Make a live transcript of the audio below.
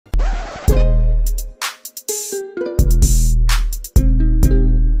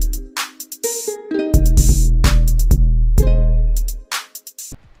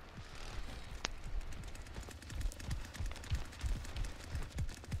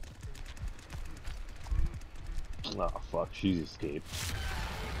Oh fuck, she's escaped.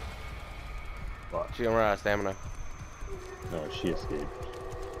 Fuck. She's gonna run out of stamina. No, she escaped.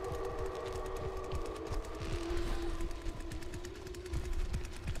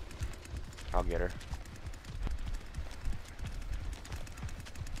 I'll get her.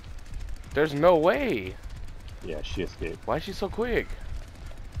 There's no way. Yeah, she escaped. Why is she so quick?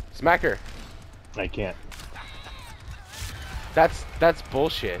 Smack her. I can't. That's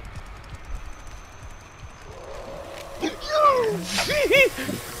bullshit.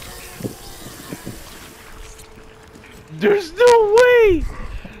 There's no way.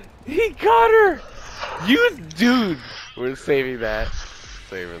 He got her. You dude. We're saving that.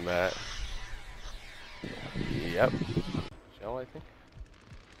 Saving that. Yep. Shell, I think.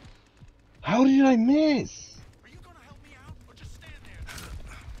 How did I miss? Are you gonna help me out or just stand there?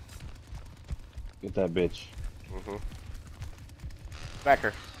 Get that bitch. Back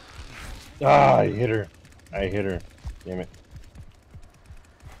her. Ah, I hit her. I hit her. Damn it.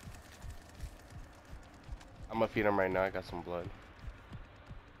 I'm gonna feed him right now. I got some blood.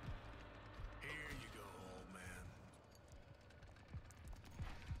 Here you go, old man.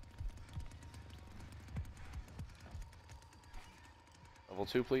 Level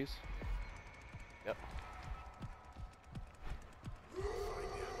 2, please. Yep. Find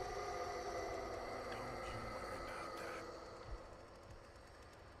him. Don't you worry about that.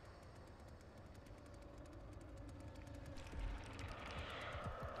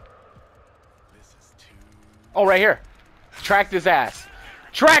 This is too. Oh, right here. Tracked his ass.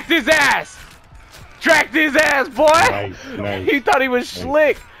 Tracked his ass. Tracked his ass, boy. Nice, nice. He thought he was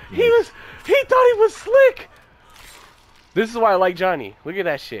slick. He thought he was slick. This is why I like Johnny. Look at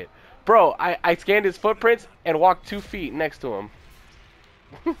that shit. Bro, I scanned his footprints and walked 2 feet next to him.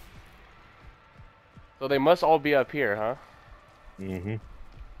 So they must all be up here, huh? Mm-hmm.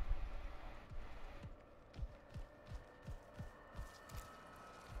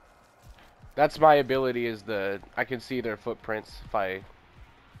 That's my ability, is I can see their footprints if I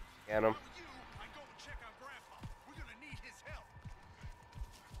scan them. You, I go and check on Grandpa. We're gonna need his help.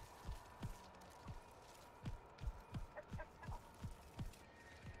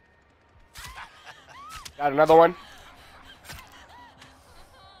 Got another one.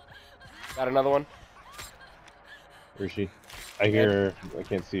 Got another one. Where's she? I hear her. I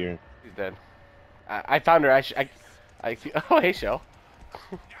can't see her. She's dead. I found her. Oh, hey, Shell.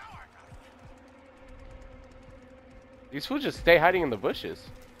 These fools just stay hiding in the bushes.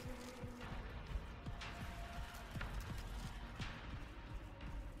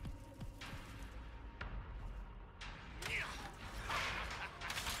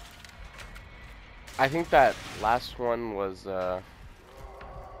 I think that last one was, Nobody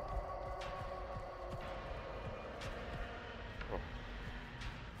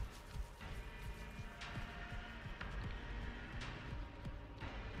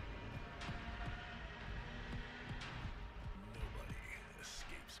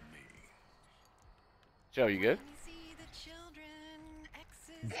escapes me. Joe, you good?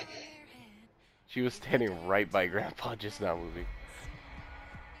 She was standing right by Grandpa, just not moving.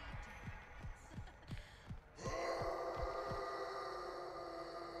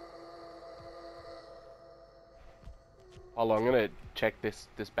 Hold on, I'm gonna check this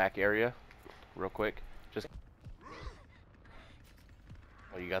back area real quick. Just.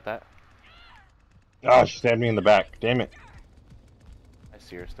 Oh, you got that? Ah, she stabbed me in the back. Damn it. I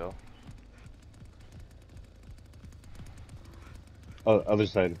see her still. Oh, other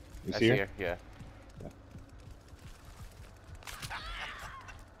side. You I see see her? her, yeah.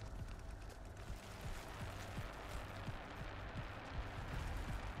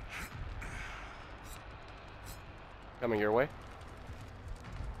 Coming your way.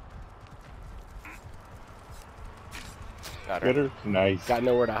 Got Get her. her? Nice. Got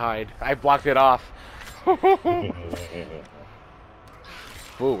nowhere to hide. I blocked it off.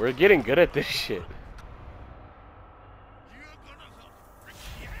 Ooh, we're getting good at this shit. You're gonna look.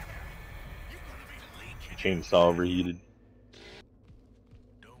 You're gonna be leaking. Chainsaw overheated.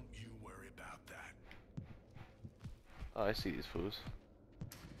 Don't you worry about that. Oh, I see these fools.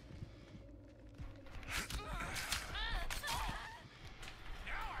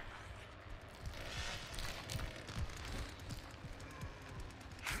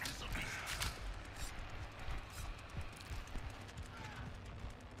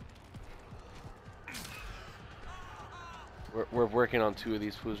 We're working on 2 of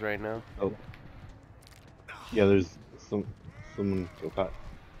these fools right now. Oh. Yeah, there's someone caught.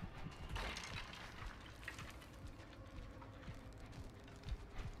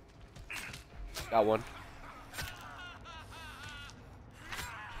 Got one.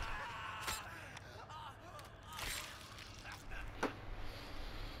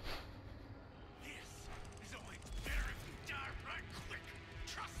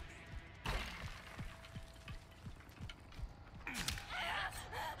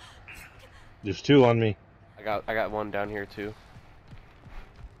 There's two on me. I got one down here too.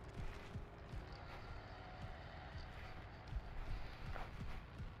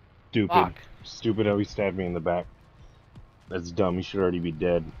 Stupid. Fuck. Stupid how he stabbed me in the back. That's dumb. He should already be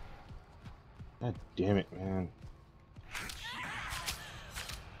dead. God damn it, man.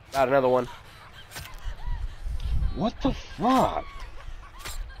 Got another one. What the fuck?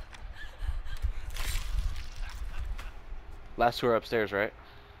 Last two are upstairs, right?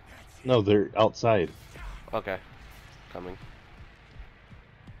 No, they're outside. Okay. Coming.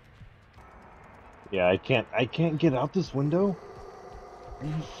 Yeah, I can't get out this window.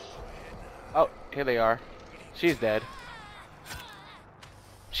 Oh, here they are. She's dead.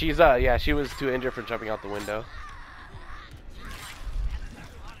 She's yeah, she was too injured for jumping out the window.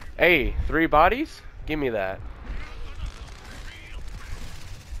 Hey, 3 bodies? Give me that.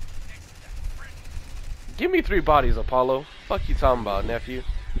 Give me 3 bodies, Apollo. Fuck you talking about, nephew.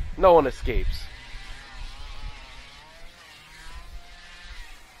 No one escapes.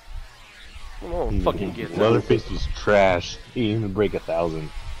 No one fucking gets out. Leatherface was trash. He didn't even break 1,000.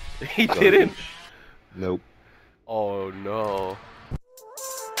 He didn't? Nope. Oh no.